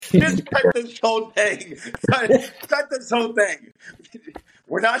Just cut this whole thing. Cut this whole thing.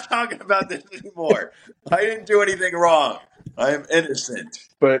 We're not talking about this anymore. I didn't do anything wrong. I am innocent.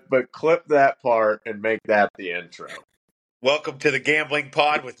 But clip that part and make that the intro. Welcome to the Gambling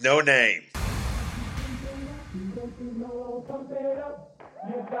Pod with no name.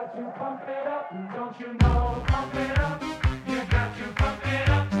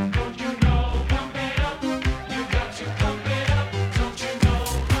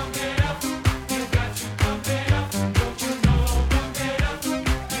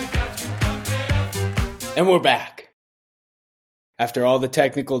 And we're back. After all the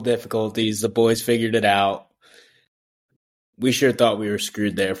technical difficulties, the boys figured it out. We sure thought we were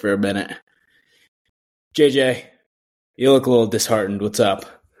screwed there for a minute. JJ, you look a little disheartened. What's up?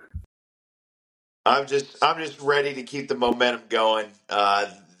 I'm just ready to keep the momentum going.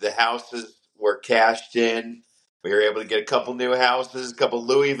 The houses were cashed in. We were able to get a couple new houses, a couple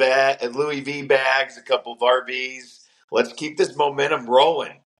Louis V bags, a couple of RVs. Let's keep this momentum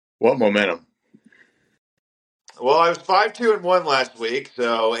rolling. What momentum? Well, I was 5-2-1 last week,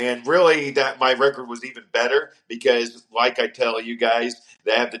 and really that my record was even better because, like I tell you guys,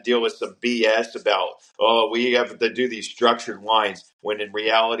 they have to deal with some BS about we have to do these structured lines when in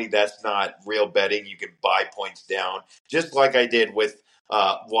reality that's not real betting. You can buy points down, just like I did with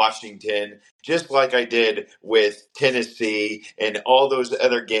Washington, just like I did with Tennessee, and all those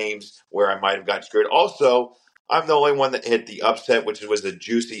other games where I might have gotten screwed. Also, I'm the only one that hit the upset, which was a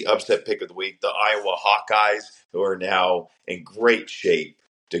juicy upset pick of the week, the Iowa Hawkeyes, who are now in great shape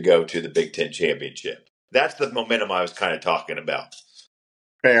to go to the Big Ten championship. That's the momentum I was kind of talking about.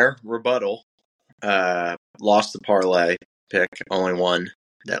 Fair rebuttal. Lost the parlay pick, only one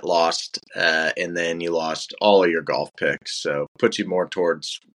that lost, and then you lost all of your golf picks. So puts you more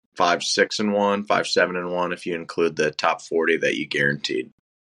towards 5-6-1, 5-7-1 if you include the top 40 that you guaranteed.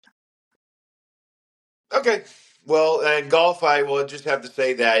 Okay. Well, in golf, I will just have to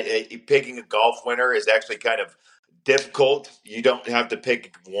say that picking a golf winner is actually kind of difficult. You don't have to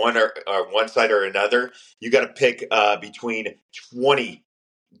pick one or one side or another. You got to pick between 20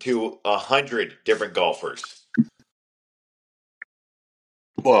 to 100 different golfers.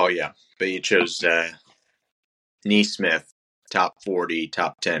 Well, yeah, but you chose Neesmith, top 40,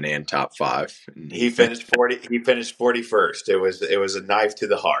 top 10, and top 5. And He finished 40. He finished 41st. It was a knife to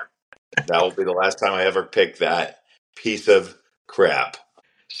the heart. That will be the last time I ever pick that piece of crap.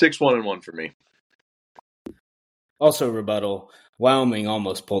 6-1-1 for me. Also, rebuttal. Wyoming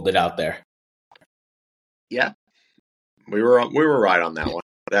almost pulled it out there. Yeah, we were right on that one.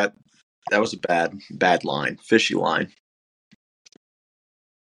 That was a bad line, fishy line.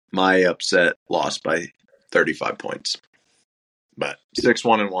 My upset lost by 35 points, but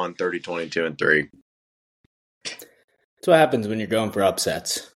 6-1-1, 30-22-3. That's what happens when you're going for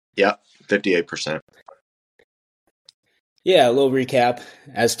upsets. Yep, 58%. Yeah, a little recap.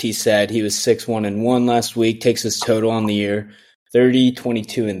 As T said, he was 6-1-1 last week. Takes his total on the year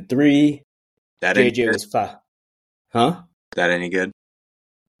 30-22-3. That JJ was 5. Huh? That any good?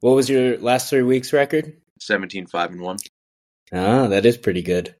 What was your last 3 weeks record? 17-5-1. Ah, that is pretty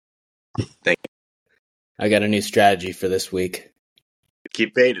good. Thank you. I got a new strategy for this week.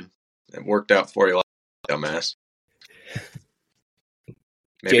 Keep fading. It worked out for you, dumbass.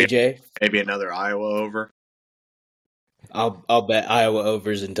 JJ? Maybe another Iowa over. I'll bet Iowa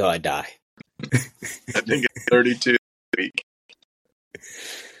overs until I die. I think it's 32 this week.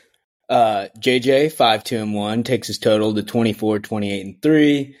 JJ, 5-2-1, takes his total to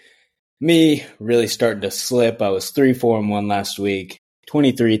 24-28-3. Me, really starting to slip. I was 3-4-1 last week,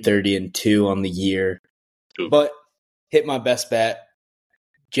 23-30-2 on the year. Ooh. But hit my best bet.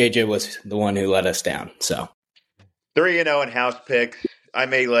 JJ was the one who let us down. So 3-0 in house picks. I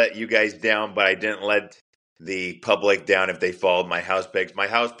may let you guys down, but I didn't let the public down if they followed my house picks. My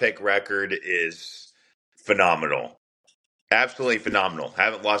house pick record is phenomenal. Absolutely phenomenal.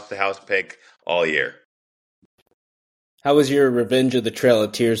 Haven't lost a house pick all year. how was your Revenge of the Trail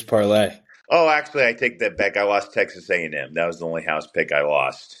of Tears parlay? Oh, actually, I take that back. I lost Texas A&M. That was the only house pick I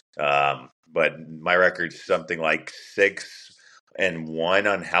lost. But my record's something like 6-1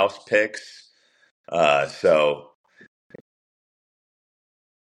 on house picks. So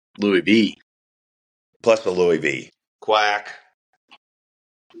Louis V. plus the Louis V. Quack.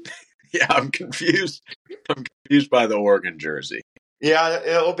 Yeah, I'm confused. I'm confused by the Oregon jersey. Yeah,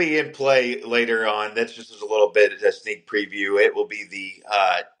 it'll be in play later on. That's just a little bit of a sneak preview. It will be the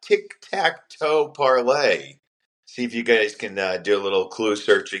tic-tac-toe parlay. See if you guys can do a little clue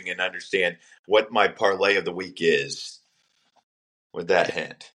searching and understand what my parlay of the week is with that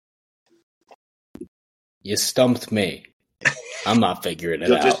hint. You stumped me. I'm not figuring it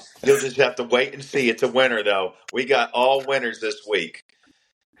You'll out. just have to wait and see. It's a winner, though. We got all winners this week.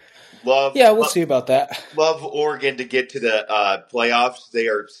 Love, Yeah, we'll see about that. love Oregon to get to the playoffs. They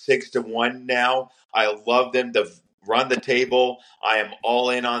are 6-1 now. I love them to run the table. I am all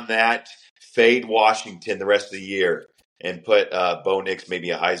in on that. Fade Washington the rest of the year and put Bo Nix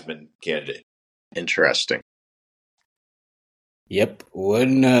maybe a Heisman candidate. Interesting. Yep,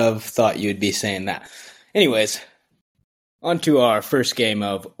 wouldn't have thought you'd be saying that. Anyways, on to our first game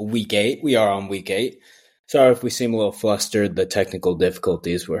of Week 8. We are on Week 8. Sorry if we seem a little flustered. The technical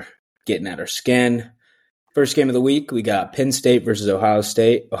difficulties were getting at our skin. First game of the week, we got Penn State versus Ohio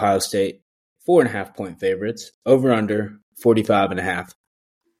State. Ohio State, 4.5-point favorites. Over under 45.5.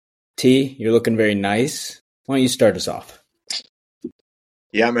 T, you're looking very nice. Why don't you start us off?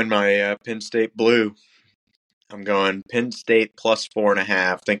 Yeah, I'm in my Penn State blue. I'm going Penn State plus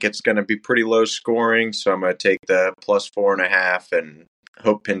 4.5. Think it's going to be pretty low scoring, so I'm going to take the plus 4.5 and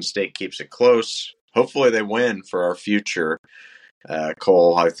hope Penn State keeps it close. Hopefully they win for our future.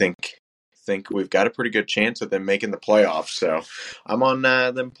 Cole, I think we've got a pretty good chance of them making the playoffs, so I'm on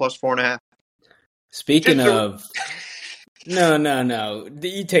them plus 4.5. Speaking of... No.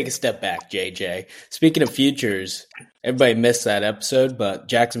 You take a step back, JJ. Speaking of futures, everybody missed that episode, but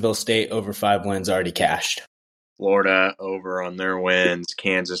Jacksonville State over 5 wins already cashed. Florida over on their wins,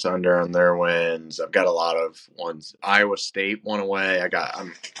 Kansas under on their wins. I've got a lot of ones. Iowa State one away. I'm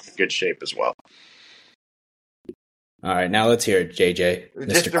in good shape as well. All right, now let's hear it, JJ. Mr.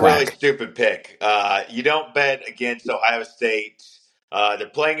 Just a Quack. really stupid pick. You don't bet against Ohio State. They're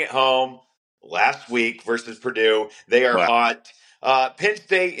playing at home last week versus Purdue. They are hot. Penn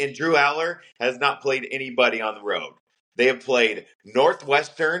State and Drew Aller has not played anybody on the road. They have played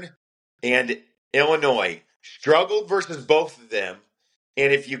Northwestern and Illinois. Struggled versus both of them.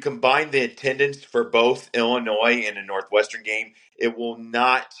 And if you combine the attendance for both Illinois and a Northwestern game, it will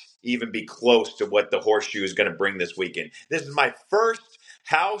not even be close to what the Horseshoe is going to bring this weekend. This is my first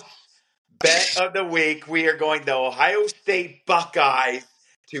house bet of the week. We are going the Ohio State Buckeyes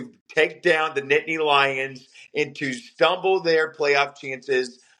to take down the Nittany Lions and to stumble their playoff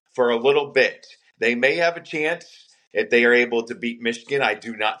chances for a little bit. They may have a chance if they are able to beat Michigan. I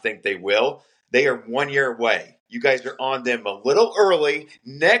do not think they will. They are 1 year away. You guys are on them a little early.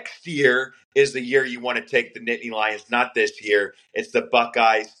 Next year is the year you want to take the Nittany Lions, not this year. It's the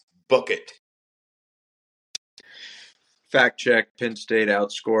Buckeyes. Book it. Fact check, Penn State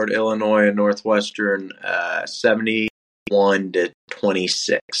outscored Illinois and Northwestern 71-26.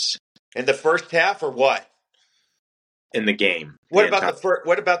 In the first half or what? In the game. What about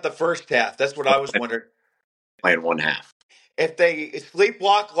the first half? That's what I was wondering. Playing one half. If they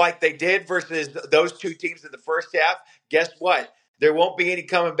sleepwalk like they did versus those two teams in the first half, guess what? There won't be any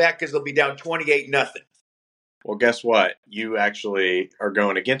coming back because they'll be down 28-0. Well, guess what? You actually are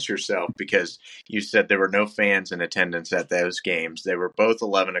going against yourself because you said there were no fans in attendance at those games. They were both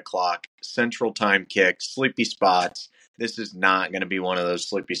 11 o'clock, Central Time kicks, sleepy spots. This is not going to be one of those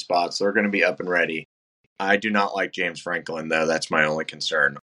sleepy spots. They're going to be up and ready. I do not like James Franklin, though. That's my only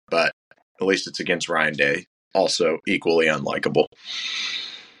concern. But at least it's against Ryan Day. Also equally unlikable.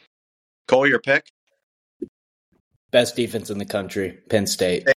 Cole, your pick? Best defense in the country, Penn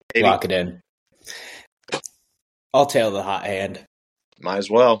State. Hey, lock it in. I'll tail the hot hand. Might as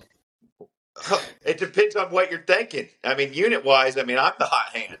well. It depends on what you're thinking. I mean, unit-wise, I'm the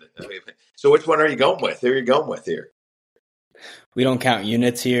hot hand. So which one are you going with? Who are you going with here? We don't count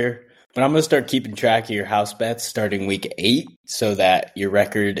units here, but I'm going to start keeping track of your house bets starting week 8 so that your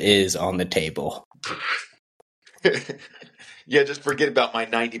record is on the table. Yeah, just forget about my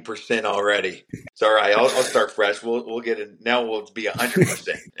 90% already. It's all right. I'll start fresh. We'll get it. Now we'll be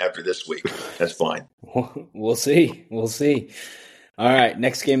 100% after this week. That's fine. We'll see. All right,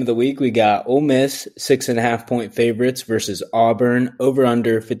 next game of the week, we got Ole Miss, 6.5-point favorites versus Auburn, over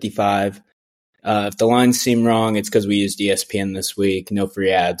under 55. If the lines seem wrong, it's because we used ESPN this week. No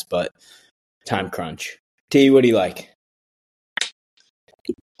free ads, but time crunch. T, what do you like?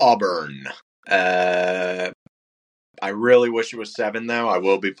 Auburn. I really wish it was 7, though. I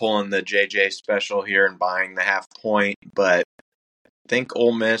will be pulling the JJ special here and buying the half point, but I think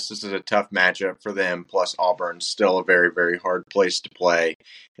Ole Miss, this is a tough matchup for them, plus Auburn's still a very, very hard place to play.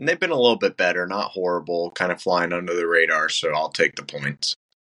 And they've been a little bit better, not horrible, kind of flying under the radar, so I'll take the points.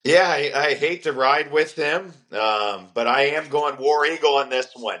 Yeah, I hate to ride with them, but I am going War Eagle on this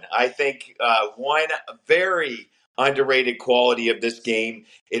one. I think one very underrated quality of this game,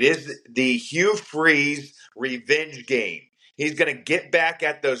 it is the Hugh Freeze revenge game. He's going to get back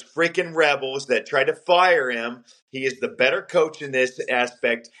at those freaking rebels that tried to fire him. He is the better coach in this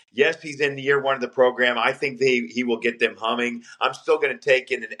aspect. Yes, he's in year one of the program. I think he will get them humming. I'm still going to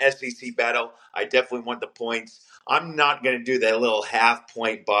take in an SEC battle. I definitely want the points. I'm not going to do that little half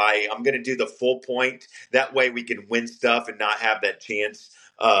point buy. I'm going to do the full point. That way we can win stuff and not have that chance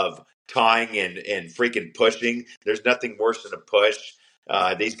of tying and freaking pushing. There's nothing worse than a push.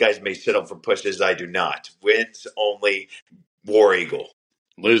 These guys may settle for pushes. I do not. Wins only. War Eagle.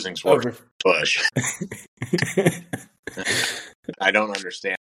 Losing's worse. Push. I don't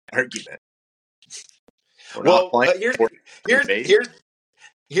understand the argument.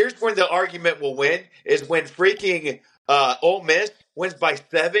 Here's where the argument will win is when freaking Ole Miss wins by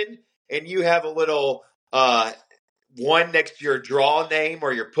 7 and you have a little one next to your draw name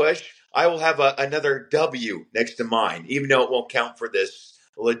or your push. I will have another W next to mine, even though it won't count for this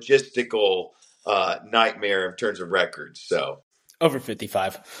logistical nightmare in terms of records. So over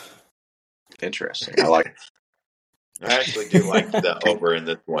 55. Interesting. I like it. I actually do like the over in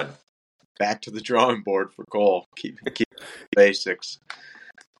this one. Back to the drawing board for Cole. Keep basics.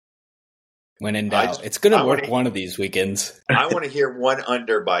 When in doubt, it's going to work one of these weekends. I want to hear one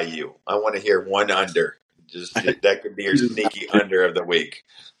under by you. I want to hear one under. Just that could be your sneaky under of the week.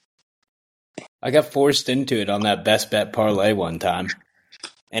 I got forced into it on that best bet parlay one time,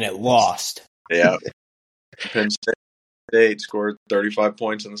 and it lost. Yeah. Penn State scored 35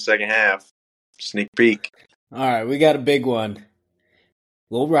 points in the second half. Sneak peek. All right, we got a big one.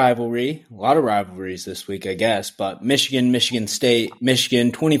 Little rivalry. A lot of rivalries this week, I guess. But Michigan, Michigan State.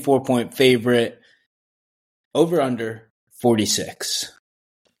 Michigan, 24-point favorite. Over-under 46.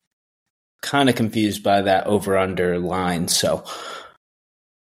 Kind of confused by that over-under line. So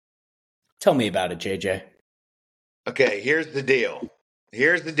tell me about it, JJ. Okay, here's the deal.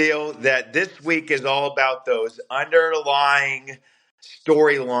 Here's the deal that this week is all about those underlying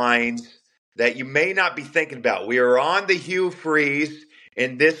storylines that you may not be thinking about. We are on the Hugh Freeze,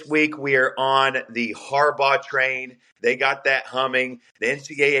 and this week we are on the Harbaugh train. They got that humming. The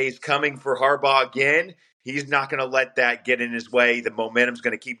NCAA is coming for Harbaugh again. He's not going to let that get in his way. The momentum's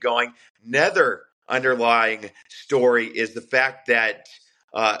going to keep going. Another underlying story is the fact that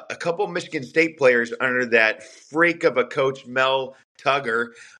a couple of Michigan State players under that freak of a coach, Mel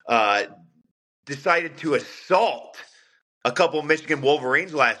Tugger, decided to assault a couple of Michigan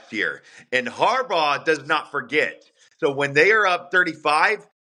Wolverines last year. And Harbaugh does not forget. So when they are up 35,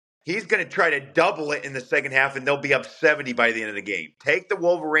 he's going to try to double it in the second half, and they'll be up 70 by the end of the game. Take the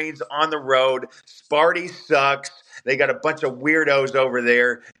Wolverines on the road. Sparty sucks. They got a bunch of weirdos over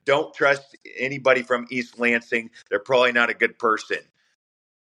there. Don't trust anybody from East Lansing. They're probably not a good person.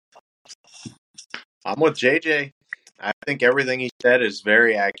 I'm with JJ. I think everything he said is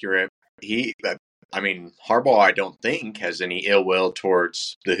very accurate. Harbaugh, I don't think, has any ill will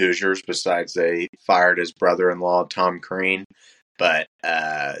towards the Hoosiers besides they fired his brother-in-law, Tom Crean. But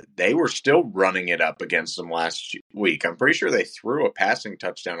they were still running it up against them last week. I'm pretty sure they threw a passing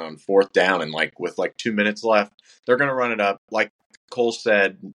touchdown on 4th down, and with 2 minutes left, they're going to run it up. Like Cole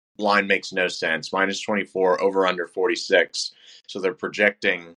said, line makes no sense. -24, over under 46. So they're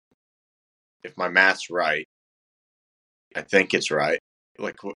projecting, if my math's right, I think it's right.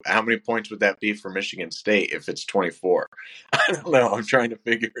 How many points would that be for Michigan State if it's 24? I don't know. I'm trying to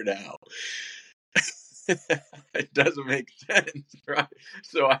figure it out. It doesn't make sense, right?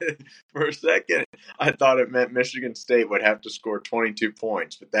 So for a second, I thought it meant Michigan State would have to score 22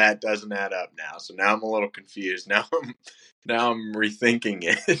 points, but that doesn't add up now. So now I'm a little confused. Now I'm rethinking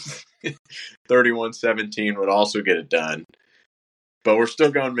it. 31-17 would also get it done. But we're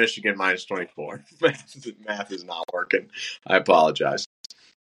still going Michigan -24. Math is not working. I apologize.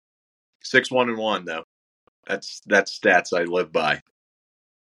 6-1-1 though. That's stats I live by.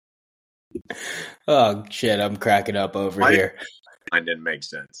 Oh shit! I'm cracking up over here. Mine didn't make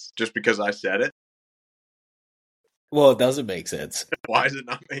sense just because I said it. Well, it doesn't make sense. Why does it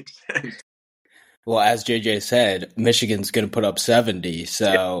not make sense? Well, as JJ said, Michigan's going to put up 70,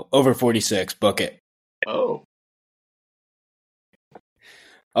 so over 46. Book it. Oh.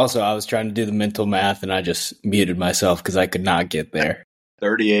 Also, I was trying to do the mental math, and I just muted myself because I could not get there.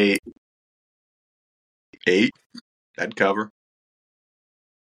 38-8. That'd cover.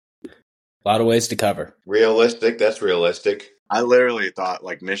 A lot of ways to cover. Realistic. That's realistic. I literally thought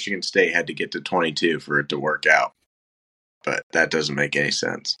Michigan State had to get to 22 for it to work out. But that doesn't make any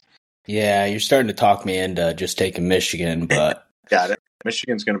sense. Yeah, you're starting to talk me into just taking Michigan, but... Got it.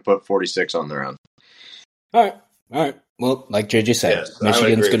 Michigan's going to put 46 on their own. All right. Well, like JJ said, yes,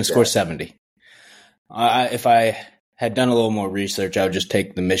 Michigan's going to score 70. If I had done a little more research, I would just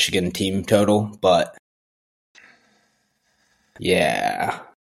take the Michigan team total, but Yeah.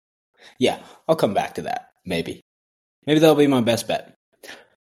 Yeah, I'll come back to that. Maybe that'll be my best bet.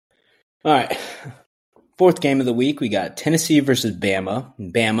 All right. Fourth game of the week, we got Tennessee versus Bama.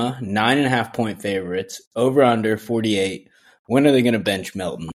 Bama, 9.5-point favorites. Over under 48. When are they going to bench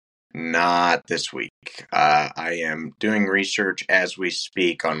Milton? Not this week. I am doing research as we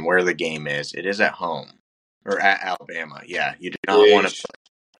speak on where the game is. It is at home or at Alabama. Yeah, you do not want to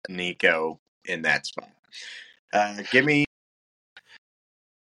put Nico in that spot. Give me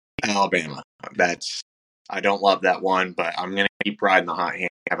Alabama. I don't love that one, but I'm going to keep riding the hot hand.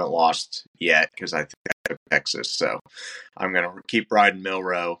 I haven't lost yet because I think I took Texas. So I'm going to keep riding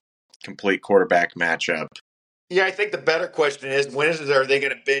Milroe. Complete quarterback matchup. Yeah, I think the better question is are they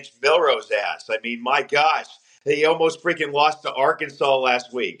going to bench Milroe's ass? I mean, my gosh, he almost freaking lost to Arkansas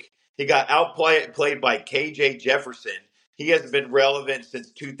last week. He got outplayed by KJ Jefferson. He hasn't been relevant since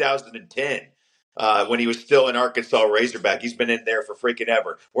 2010 when he was still an Arkansas Razorback. He's been in there for freaking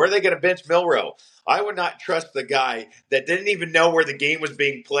ever. Where are they going to bench Milroe? I would not trust the guy that didn't even know where the game was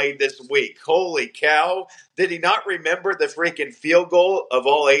being played this week. Holy cow. Did he not remember the freaking field goal of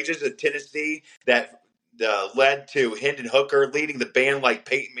all ages at Tennessee that led to Hendon Hooker leading the band like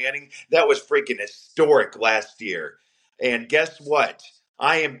Peyton Manning? That was freaking historic last year. And guess what?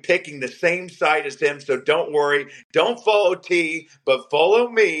 I am picking the same side as him, so don't worry. Don't follow T, but follow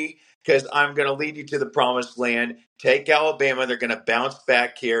me because I'm going to lead you to the promised land. Take Alabama. They're going to bounce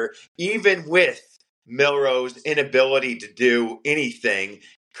back here, even with Milroe's inability to do anything.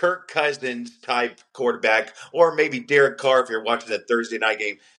 Kirk Cousins type quarterback, or maybe Derek Carr if you're watching that Thursday night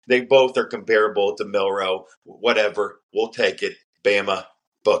game. They both are comparable to Milroe. Whatever. We'll take it. Bama,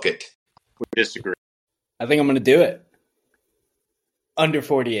 book it. We disagree. I think I'm going to do it. Under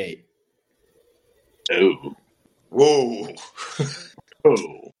 48. Ooh. Whoa.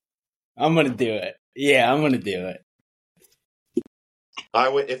 Ooh. I'm going to do it. Yeah, I'm going to do it. I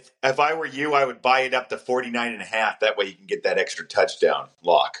would if I were you, I would buy it up to 49.5. That way you can get that extra touchdown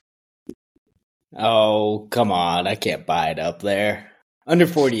lock. Oh, come on. I can't buy it up there. Under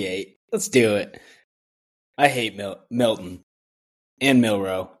 48. Let's do it. I hate Milton and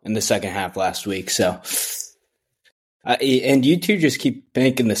Milroe in the second half last week. So, and you two just keep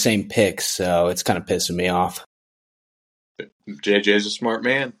making the same picks, so it's kind of pissing me off. JJ's a smart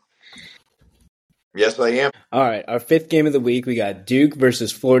man. Yes, I am. All right, our fifth game of the week, we got Duke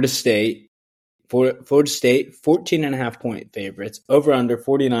versus Florida State. Florida State, 14.5-point favorites, over under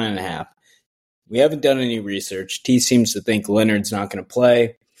 49.5. We haven't done any research. T seems to think Leonard's not going to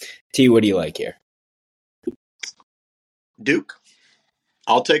play. T, what do you like here? Duke.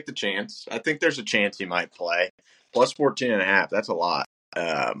 I'll take the chance. I think there's a chance he might play. Plus 14.5, that's a lot.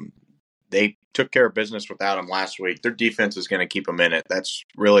 They took care of business without him last week. Their defense is going to keep him in it. That's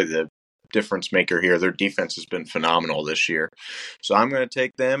really the difference maker here. Their defense has been phenomenal this year. So I'm going to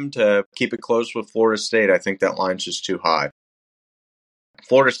take them to keep it close with Florida State. I think that line's just too high.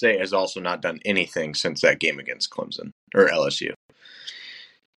 Florida State has also not done anything since that game against Clemson or LSU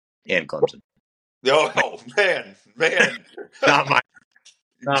and Clemson. Oh, man. Not my.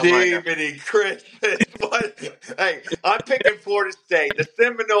 Jiminy Christmas. What? Hey, I'm picking Florida State. The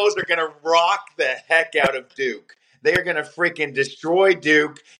Seminoles are going to rock the heck out of Duke. They are going to freaking destroy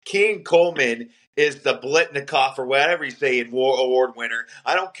Duke. King Coleman is the Blitnikoff or whatever you say in War Award winner.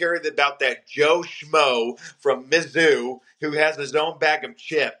 I don't care about that Joe Schmo from Mizzou who has his own bag of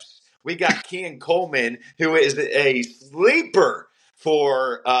chips. We got King Coleman who is a sleeper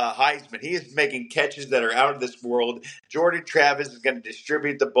for Heisman. He is making catches that are out of this world. Jordan Travis is going to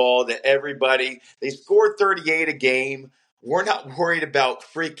distribute the ball to everybody. They scored 38 a game. We're not worried about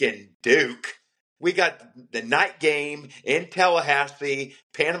freaking Duke. We got the night game in Tallahassee.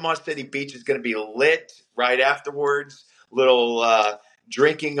 Panama City Beach is going to be lit right afterwards. Little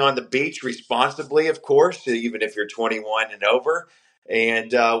drinking on the beach responsibly, of course, even if you're 21 and over.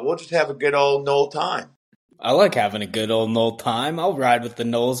 And we'll just have a good old Knoll time. I like having a good old Knoll time. I'll ride with the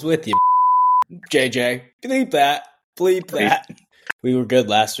Knolls with you. JJ, bleep that. Bleep that. We were good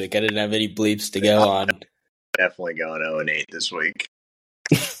last week. I didn't have any bleeps to go on. Definitely going 0-8 this week.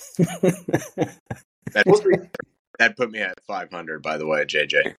 That put me at 500, by the way,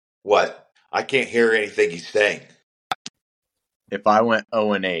 JJ. What? I can't hear anything he's saying. If I went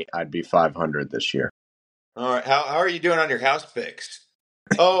 0-8, I'd be 500 this year. All right. How are you doing on your house picks?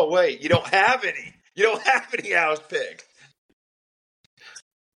 Oh, wait. You don't have any. You don't have any house picks.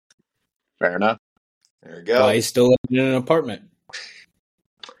 Fair enough. There you go. Well, he's still living in an apartment.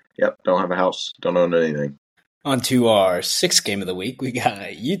 Yep, don't have a house. Don't own anything. On to our sixth game of the week. We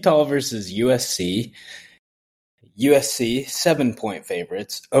got Utah versus USC. USC, 7-point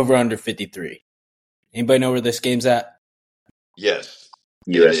favorites, over under 53. Anybody know where this game's at? Yes,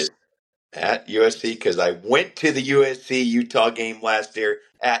 it US. is at USC because I went to the USC Utah game last year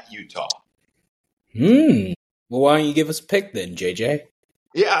at Utah. Well, why don't you give us a pick then, JJ?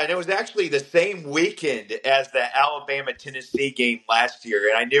 Yeah, and it was actually the same weekend as the Alabama Tennessee game last year.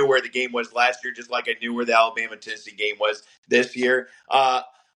 And I knew where the game was last year, just like I knew where the Alabama Tennessee game was this year. I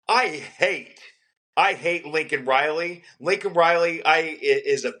hate, I hate Lincoln Riley. Lincoln Riley,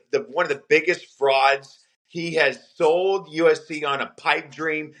 is one of the biggest frauds. He has sold USC on a pipe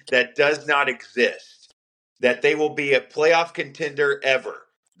dream that does not exist. That they will be a playoff contender ever.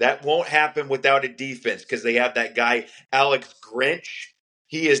 That won't happen without a defense because they have that guy Alex Grinch.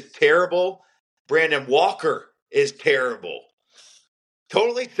 He is terrible. Brandon Walker is terrible.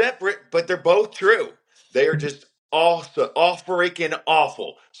 Totally separate, but they're both true. They are just all freaking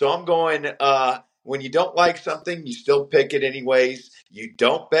awful. So I'm going, when you don't like something, you still pick it anyways. You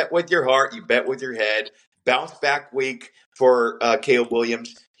don't bet with your heart, you bet with your head. Bounce back week for Caleb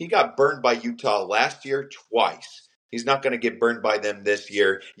Williams. He got burned by Utah last year twice. He's not going to get burned by them this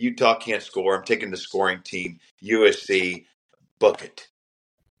year. Utah can't score. I'm taking the scoring team. USC, book it.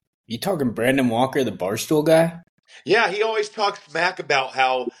 You talking Brandon Walker, the Barstool guy? Yeah, he always talks smack about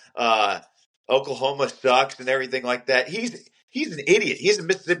how Oklahoma sucks and everything like that. He's an idiot. He's a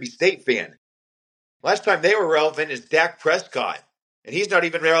Mississippi State fan. Last time they were relevant is Dak Prescott, and he's not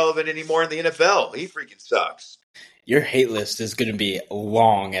even relevant anymore in the NFL. He freaking sucks. Your hate list is going to be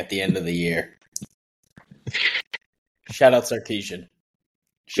long at the end of the year. Shout out Sarkeesian.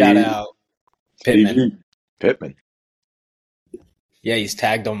 Shout out Pittman. Pittman. Yeah, he's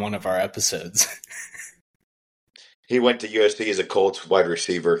tagged on one of our episodes. He went to USC as a Colts wide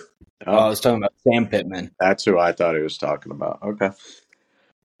receiver. Oh, I was talking about Sam Pittman. That's who I thought he was talking about. Okay.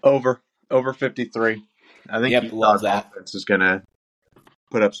 Over 53. I think love that. offense is going to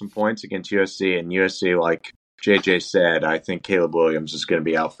put up some points against USC, and USC, like JJ said, I think Caleb Williams is going to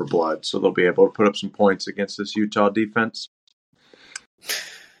be out for blood, so they'll be able to put up some points against this Utah defense.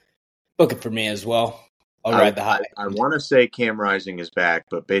 Book it for me as well. I'll ride the high. I want to say Cam Rising is back,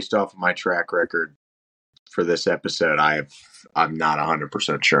 but based off of my track record for this episode, I'm not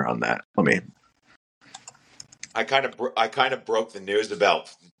 100% sure on that. I kind of broke the news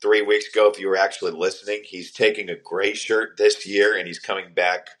about 3 weeks ago. If you were actually listening, he's taking a gray shirt this year, and he's coming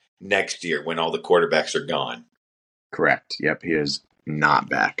back next year when all the quarterbacks are gone. Correct. Yep, he is not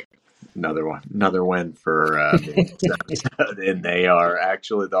back. Another win for and they are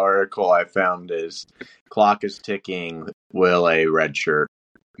actually, the article I found is clock is ticking. Will a red shirt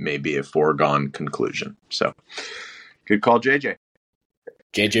may be a foregone conclusion? So good call, JJ.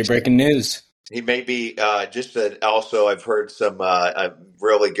 JJ breaking news. He may be also I've heard some I'm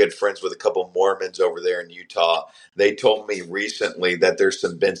really good friends with a couple Mormons over there in Utah. They told me recently that there's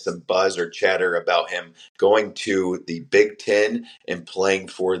been some buzz or chatter about him going to the Big Ten and playing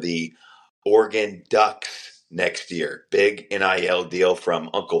for the Oregon Ducks next year. Big NIL deal from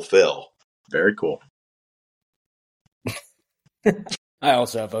Uncle Phil. Very cool. I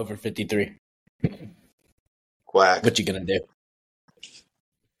also have over 53. Quack. What you gonna do?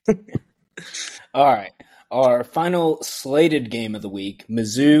 All right. Our final slated game of the week,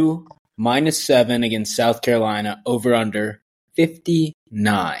 Mizzou -7 against South Carolina, over under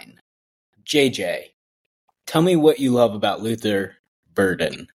 59. JJ, tell me what you love about Luther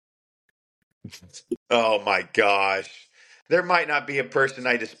Burden. Oh my gosh. There might not be a person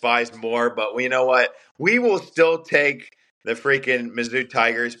I despise more, but you know what? We will still take the freaking Mizzou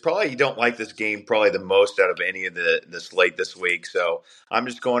Tigers. Probably you don't like this game probably the most out of any of the slate this week. So I'm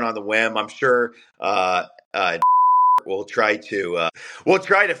just going on the whim. I'm sure we'll try to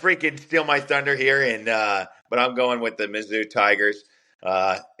freaking steal my thunder here, and but I'm going with the Mizzou Tigers.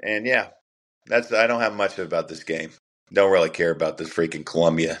 And yeah, I don't have much about this game. Don't really care about this freaking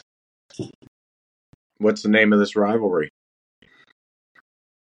Columbia. What's the name of this rivalry?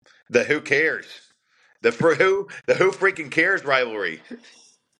 The who cares? The who freaking cares rivalry.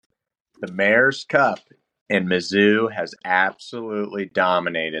 The Mayor's Cup, and Mizzou has absolutely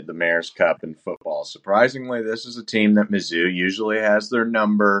dominated the Mayor's Cup in football. Surprisingly, this is a team that Mizzou usually has their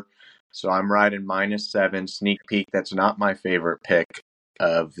number, so I'm riding -7. Sneak peek, that's not my favorite pick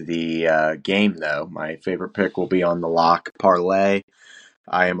of the game, though. My favorite pick will be on the lock parlay.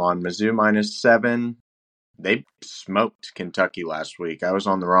 I am on Mizzou -7. They smoked Kentucky last week. I was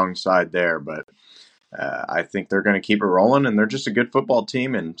on the wrong side there, but I think they're going to keep it rolling, and they're just a good football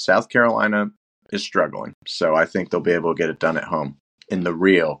team, and South Carolina is struggling. So I think they'll be able to get it done at home in the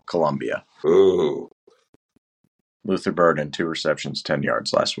real Columbia. Ooh. Luther Burden, 2 receptions, 10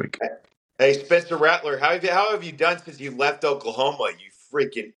 yards last week. Hey, Spencer Rattler, how have you done since you left Oklahoma, you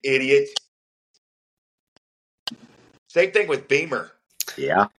freaking idiot? Same thing with Beamer.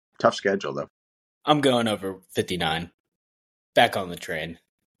 Yeah, tough schedule though. I'm going over 59. Back on the train.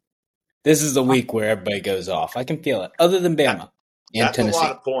 This is the week where everybody goes off. I can feel it. Other than Bama and That's a Tennessee.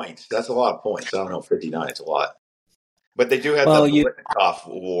 lot of points. That's a lot of points. I don't know, 59 is a lot. But they do have Well, the Blitnikoff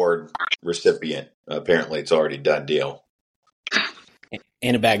Award recipient. Apparently, it's already done deal.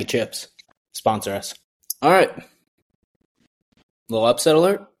 and a bag of chips. Sponsor us. All right. Little upset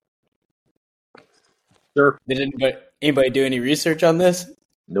alert. Sure. Did anybody do any research on this?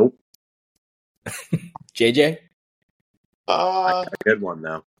 Nope. JJ? A good one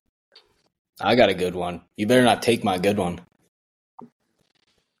though. I got a good one. You better not take my good one.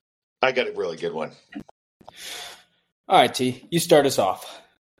 I got a really good one. All right, T. You start us off.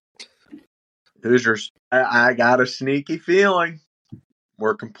 Hoosiers. I got a sneaky feeling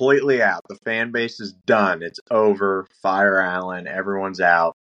we're completely out. The fan base is done. It's over. Fire Allen. Everyone's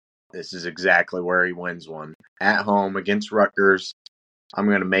out. This is exactly where he wins one. At home against Rutgers. I'm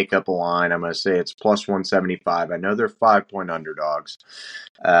going to make up a line. I'm going to say it's plus 175. I know they're 5-point underdogs.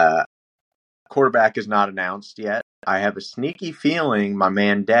 Quarterback is not announced yet. I have a sneaky feeling my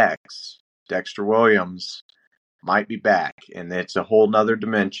man Dexter Williams, might be back. And it's a whole nother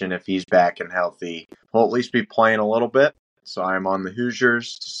dimension if he's back and healthy. He'll at least be playing a little bit. So I'm on the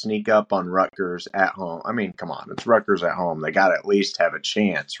Hoosiers to sneak up on Rutgers at home. I mean, come on. It's Rutgers at home. They got to at least have a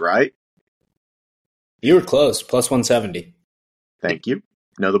chance, right? You were close. Plus 170. Thank you.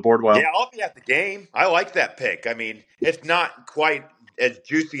 Know the board well. Yeah, I'll be at the game. I like that pick. I mean, it's not quite as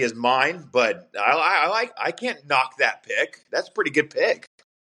juicy as mine, but I can't knock that pick. That's a pretty good pick.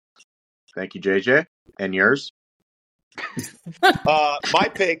 Thank you, JJ. And yours? My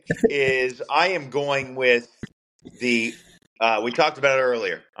pick is I am going with the we talked about it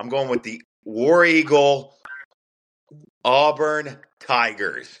earlier. I'm going with the War Eagle Auburn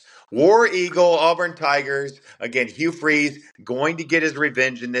Tigers. War Eagle Auburn Tigers. Again, Hugh Freeze going to get his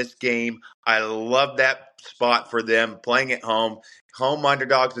revenge in this game. I love that spot for them playing at home. Home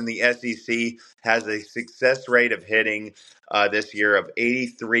underdogs in the SEC has a success rate of hitting this year of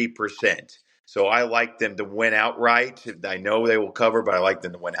 83%. So I like them to win outright. I know they will cover, but I like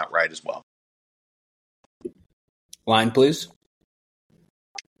them to win outright as well. Line, please.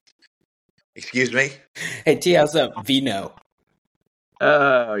 Excuse me? Hey, T, how's up? Vino.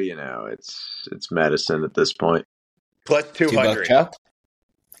 Oh, it's medicine at this point. Plus 200. $2 Chuck?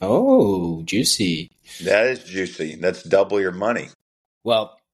 Oh, juicy. That is juicy. That's double your money.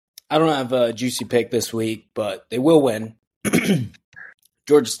 Well, I don't have a juicy pick this week, but they will win.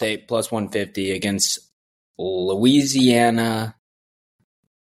 Georgia State plus 150 against Louisiana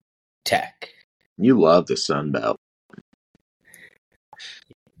Tech. You love the Sun Belt.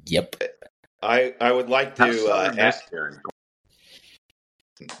 Yep. I would like to ask.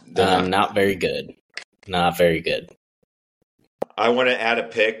 Not very good. Not very good. I want to add a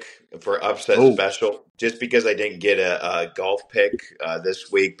pick for upset special, just because I didn't get a golf pick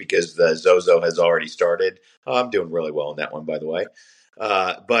this week because the Zozo has already started. I'm doing really well in that one, by the way.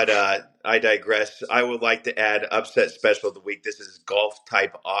 But I digress. I would like to add upset special of the week. This is golf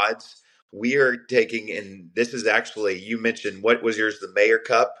type odds. We are taking, and this is actually, you mentioned, what was yours, the Mayor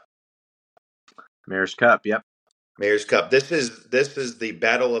Cup? Mayor's Cup, yep. Mayor's Cup. This is the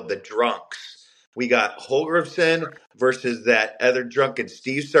battle of the drunks. We got Holgorsen versus that other drunken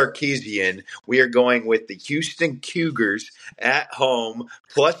Steve Sarkisian. We are going with the Houston Cougars at home,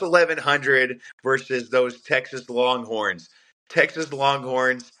 plus 1,100 versus those Texas Longhorns. Texas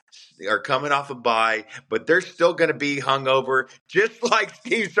Longhorns are coming off a bye, but they're still going to be hungover, just like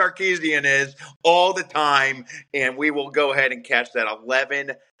Steve Sarkisian is all the time. And we will go ahead and catch that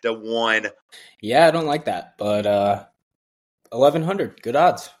 11-1. Yeah, I don't like that, but 1,100, good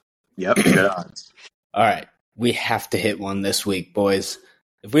odds. Yep, good odds. All right, we have to hit one this week, boys.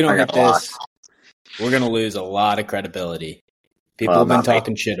 If we don't hit this, we're going to lose a lot of credibility. People have been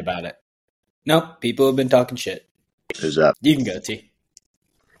talking shit about it. Nope, people have been talking shit. Who's up? You can go, T.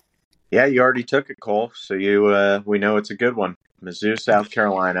 Yeah, you already took it, Cole. So we know it's a good one. Mizzou, South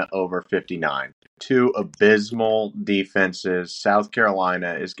Carolina over 59. Two abysmal defenses. South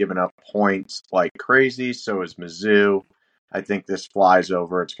Carolina is giving up points like crazy. So is Mizzou. I think this flies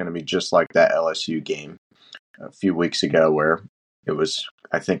over. It's going to be just like that LSU game a few weeks ago where it was,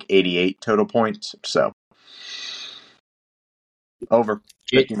 I think, 88 total points. So over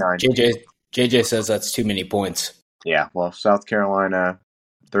 59. JJ says that's too many points. Yeah, well, South Carolina,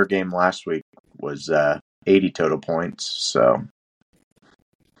 their game last week was 80 total points. So,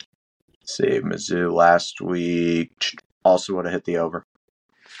 let's see, Mizzou last week also would have hit the over.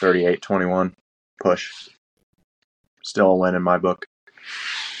 38-21 push. Still a win in my book.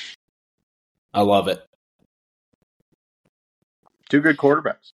 I love it. Two good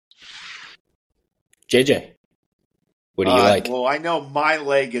quarterbacks. JJ, what do you like? Well, I know my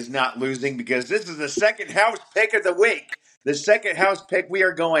leg is not losing because this is the second house pick of the week. The second house pick, we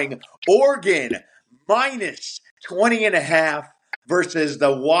are going Oregon minus 20.5 versus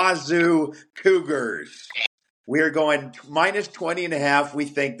the Wazoo Cougars. We are going minus 20.5. We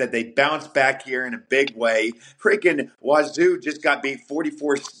think that they bounce back here in a big way. Freaking Wazoo just got beat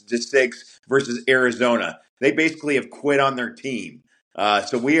 44-6 versus Arizona. They basically have quit on their team.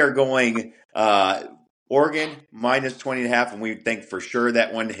 So we are going Oregon minus 20.5, and we think for sure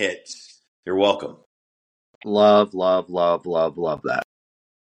that one hits. You're welcome. Love that.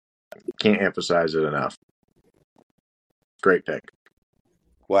 Can't emphasize it enough. Great pick.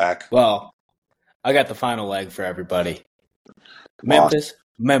 Whack. Well, I got the final leg for everybody. Memphis.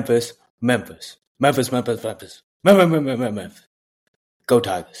 Go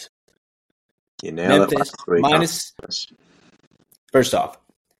Tigers. You nailed Memphis it. minus. First off,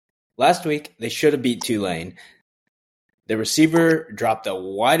 last week they should have beat Tulane. The receiver dropped a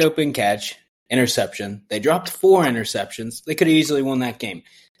wide open catch, interception. They dropped 4 interceptions. They could have easily won that game.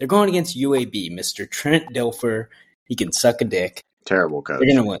 They're going against UAB, Mr. Trent Dilfer. He can suck a dick. Terrible coach.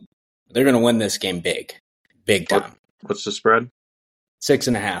 They're gonna win. They're gonna win this game big time. What's the spread?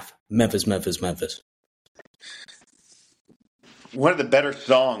 6.5. Memphis. One of the better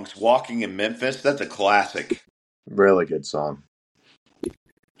songs, Walking in Memphis. That's a classic. Really good song.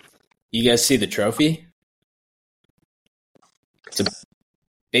 You guys see the trophy? It's a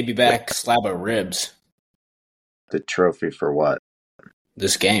baby back slab of ribs. The trophy for what?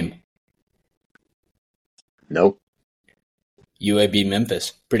 This game. Nope. UAB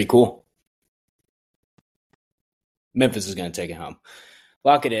Memphis. Pretty cool. Memphis is going to take it home.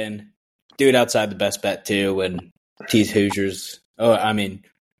 Lock it in. Do it outside the best bet, too, and tease Hoosiers. Oh, I mean,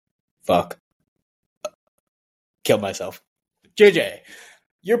 fuck. Killed myself. JJ,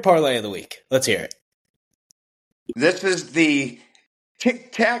 your parlay of the week. Let's hear it. This is the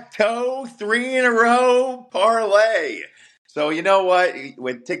tic-tac-toe 3-in-a-row parlay. So you know what?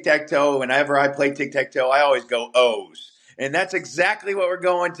 With tic-tac-toe, whenever I play tic-tac-toe, I always go O's. And that's exactly what we're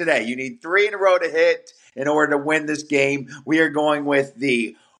going today. You need 3 in a row to hit in order to win this game. We are going with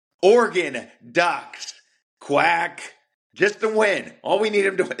the Oregon Ducks. Quack. Just to win. All we need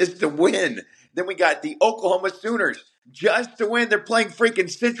them to is to win. Then we got the Oklahoma Sooners. Just to win. They're playing freaking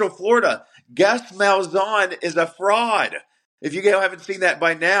Central Florida. Gus Malzahn is a fraud. If you haven't seen that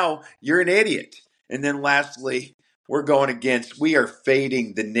by now, you're an idiot. And then lastly, we are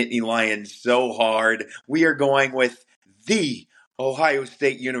fading the Nittany Lions so hard. We are going with the Ohio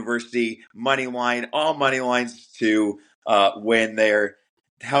State University money line, all money lines to win there.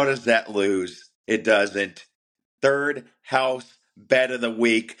 How does that lose? It doesn't. Third house bet of the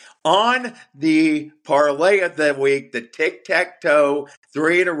week on the parlay of the week, the tic-tac-toe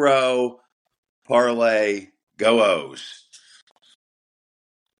 3 in a row parlay. Go O's.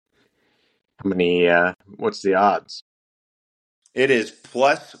 How many, what's the odds? It is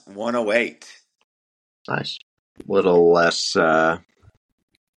plus 108. Nice. Little less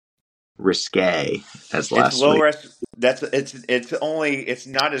risque as last It's low week. risk. It's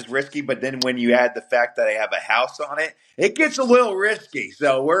not as risky, but then when you add the fact that I have a house on it, it gets a little risky.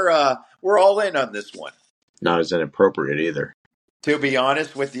 So we're all in on this one. Not as inappropriate either. To be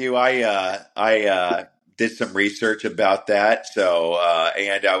honest with you, I did some research about that. So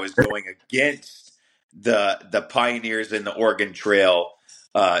and I was going against the pioneers in the Oregon Trail.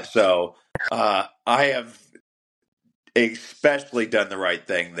 So I have especially done the right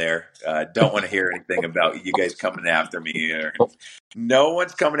thing there. Don't want to hear anything about you guys coming after me here. No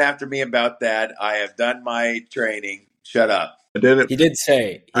one's coming after me about that. I have done my training. Shut up. He did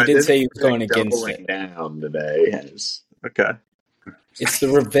say he was going against it. Down today. Yes. Okay. It's the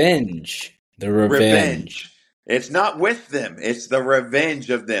revenge. The revenge. It's not with them. It's the revenge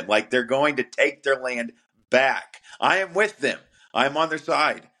of them. Like they're going to take their land back. I am with them. I am on their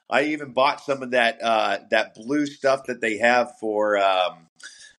side. I even bought some of that blue stuff that they have for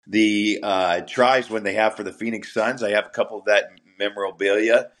the tribes when they have for the Phoenix Suns. I have a couple of that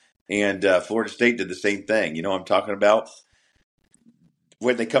memorabilia, and Florida State did the same thing. You know what I'm talking about?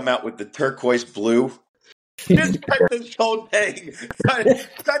 When they come out with the turquoise blue. Just cut this whole thing. Cut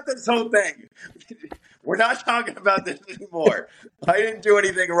this whole thing. We're not talking about this anymore. I didn't do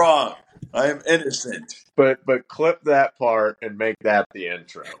anything wrong. I am innocent. But clip that part and make that the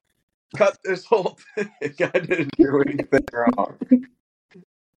intro. Cut this whole thing. I didn't do anything wrong.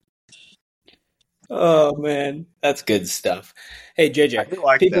 Oh man, that's good stuff. Hey JJ, I do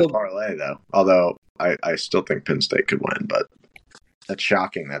like that parlay though. Although I still think Penn State could win, but that's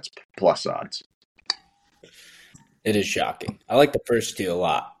shocking. That's plus odds. It is shocking. I like the first two a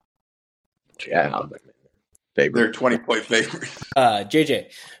lot. Yeah, They're favorite. 20-point favorites.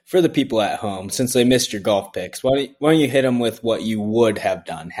 JJ, for the people at home, since they missed your golf picks, why don't you hit them with what you would have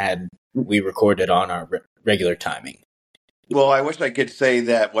done had we recorded on our regular timing? Well, I wish I could say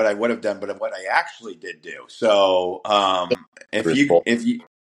that what I would have done, but what I actually did do. So,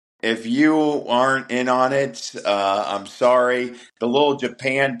 if you aren't in on it, I'm sorry. The little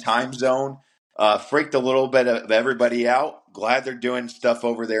Japan time zone freaked a little bit of everybody out. Glad they're doing stuff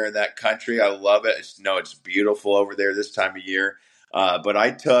over there in that country. I love it. It's beautiful over there this time of year. But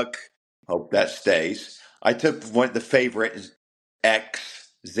I took, hope that stays. I took the favorite, Xander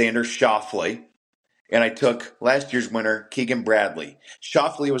Schauffele. And I took last year's winner, Keegan Bradley.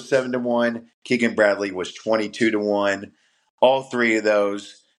 Schauffele was 7-1. Keegan Bradley was 22-1. All three of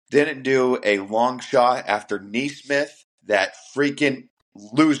those didn't do a long shot after Neesmith, that freaking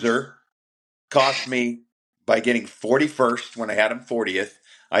loser, cost me by getting 41st when I had him 40th.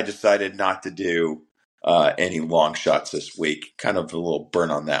 I decided not to do any long shots this week. Kind of a little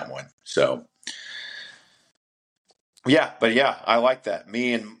burn on that one. So yeah, I like that.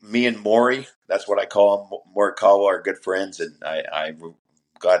 Me and Maury, that's what I call him. Morikawa are good friends, and I'm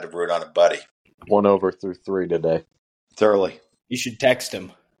glad to root on a buddy. 1 over through 3 today. Thoroughly. You should text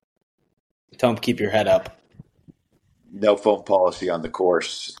him. Tell him to keep your head up. No phone policy on the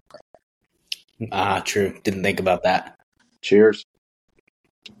course. True. Didn't think about that. Cheers.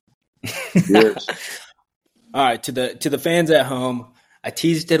 Cheers. All right, to the fans at home, I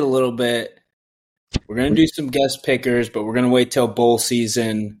teased it a little bit. We're going to do some guest pickers, but we're going to wait till bowl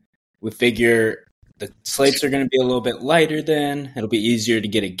season. We figure the slates are going to be a little bit lighter then. It'll be easier to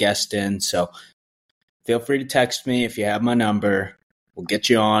get a guest in. So feel free to text me if you have my number. We'll get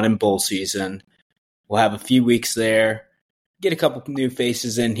you on in bowl season. We'll have a few weeks there. Get a couple new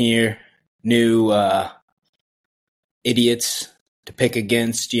faces in here. New idiots to pick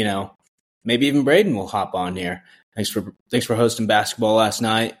against, Maybe even Braden will hop on here. Thanks for hosting basketball last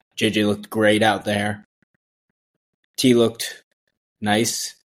night. JJ looked great out there. T looked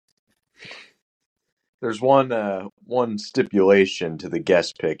nice. There's one stipulation to the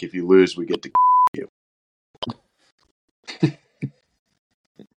guest pick. If you lose, we get to you.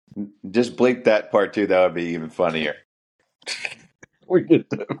 Just bleep that part too. That would be even funnier. We get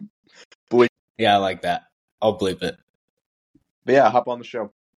to bleep. Yeah, I like that. I'll bleep it. But yeah, hop on the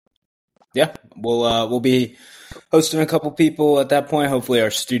show. Yeah, we'll be hosting a couple people at that point. Hopefully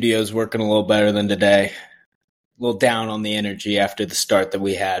our studio's working a little better than today. A little down on the energy after the start that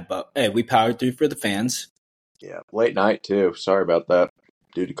we had, but hey, we powered through for the fans. Yeah, late night too. Sorry about that.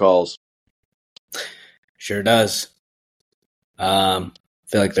 Duty calls. Sure does. I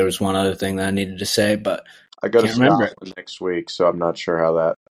feel like there was one other thing that I needed to say, but I got to remember Scotland next week, so I'm not sure how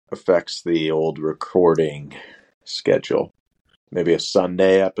that affects the old recording schedule. Maybe a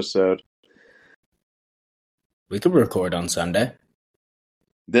Sunday episode. We could record on Sunday.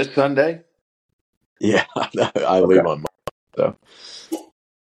 This Sunday? Yeah, I leave on Monday. So.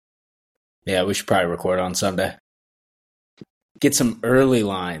 Yeah, we should probably record on Sunday. Get some early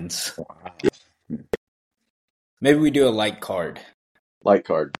lines. Maybe we do a light card. Light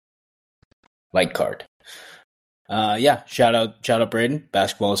card. Yeah, shout out Braden.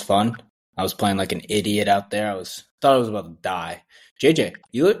 Basketball was fun. I was playing like an idiot out there. Thought I was about to die. JJ,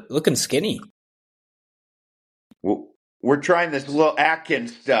 you looking skinny. We're trying this little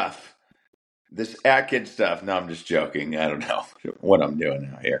Atkins stuff. No, I'm just joking. I don't know what I'm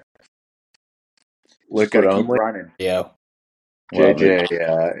doing out here. Liquid only. Running. Yeah.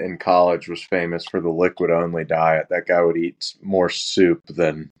 JJ in college was famous for the liquid only diet. That guy would eat more soup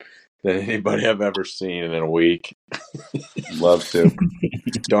than anybody I've ever seen in a week. Love soup.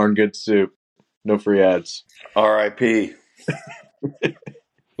 Darn good soup. No free ads. R.I.P.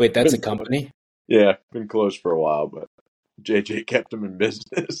 Wait, that's a company? Yeah, been closed for a while, but JJ kept him in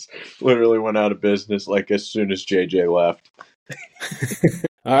business. Literally went out of business like as soon as JJ left.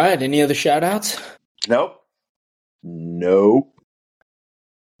 All right, any other shout outs? Nope. No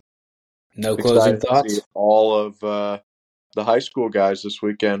closing thoughts? To see all of the high school guys this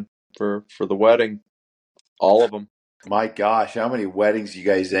weekend for the wedding. All of them. My gosh, how many weddings you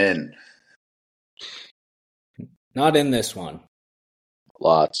guys in? Not in this one.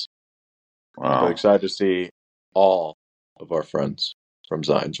 Lots. Wow. But excited to see all of our friends from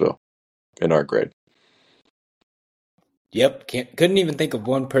Zionsville in our grade. Yep, couldn't even think of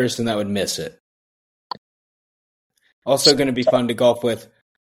one person that would miss it. Also going to be fun to golf with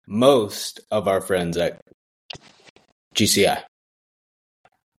most of our friends at GCI.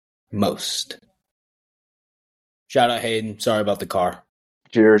 Most. Shout out Hayden. Sorry about the car.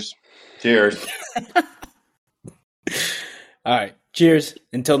 Cheers. Cheers. All right. Cheers.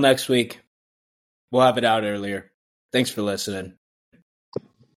 Until next week. We'll have it out earlier. Thanks for listening.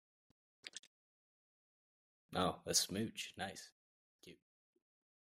 Oh, a smooch. Nice.